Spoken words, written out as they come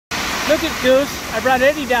Look at Goose. I brought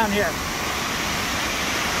Eddie down here.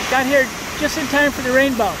 Got here just in time for the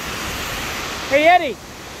rainbow. Hey Eddie,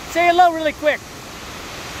 say hello really quick.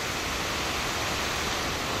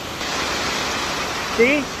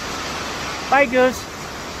 See? Bye Goose.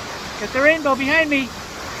 Got the rainbow behind me.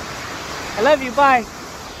 I love you, bye.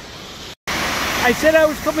 I said I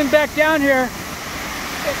was coming back down here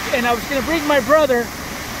and I was gonna bring my brother.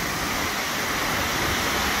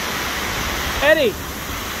 Eddie,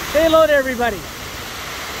 say hello to everybody.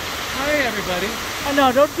 Hi everybody. Oh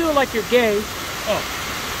no, don't do it like you're gay. Oh,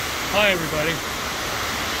 hi everybody.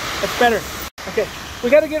 That's better. Okay, we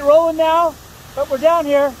gotta get rolling now, but we're down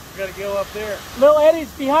here. We gotta go up there. Little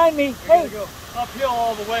Eddie's behind me. We Hey, gotta go uphill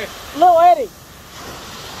all the way. little Eddie.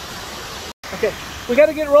 Okay, we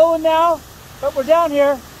gotta get rolling now, but we're down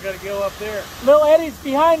here. We gotta go up there. Little Eddie's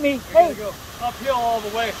behind me. We Hey, gotta go uphill all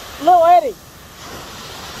the way. little Eddie.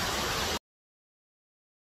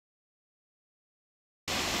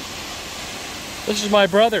 This is my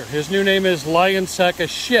brother. His new name is Lion Sack of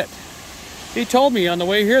Shit. He told me on the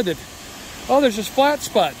way here that, oh, there's this flat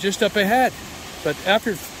spot just up ahead. But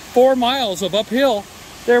after 4 miles of uphill,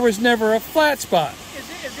 there was never a flat spot.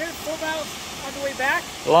 Is there 4 miles on the way back?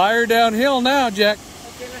 Liar downhill now, Jack.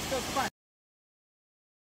 Okay, let's go. Come on.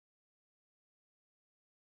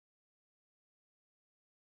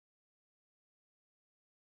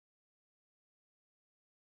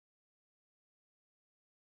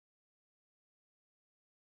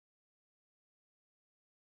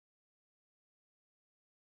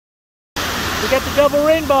 We got the double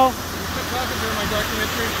rainbow. You're talking during my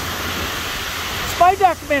documentary. Spy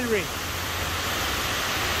documentary.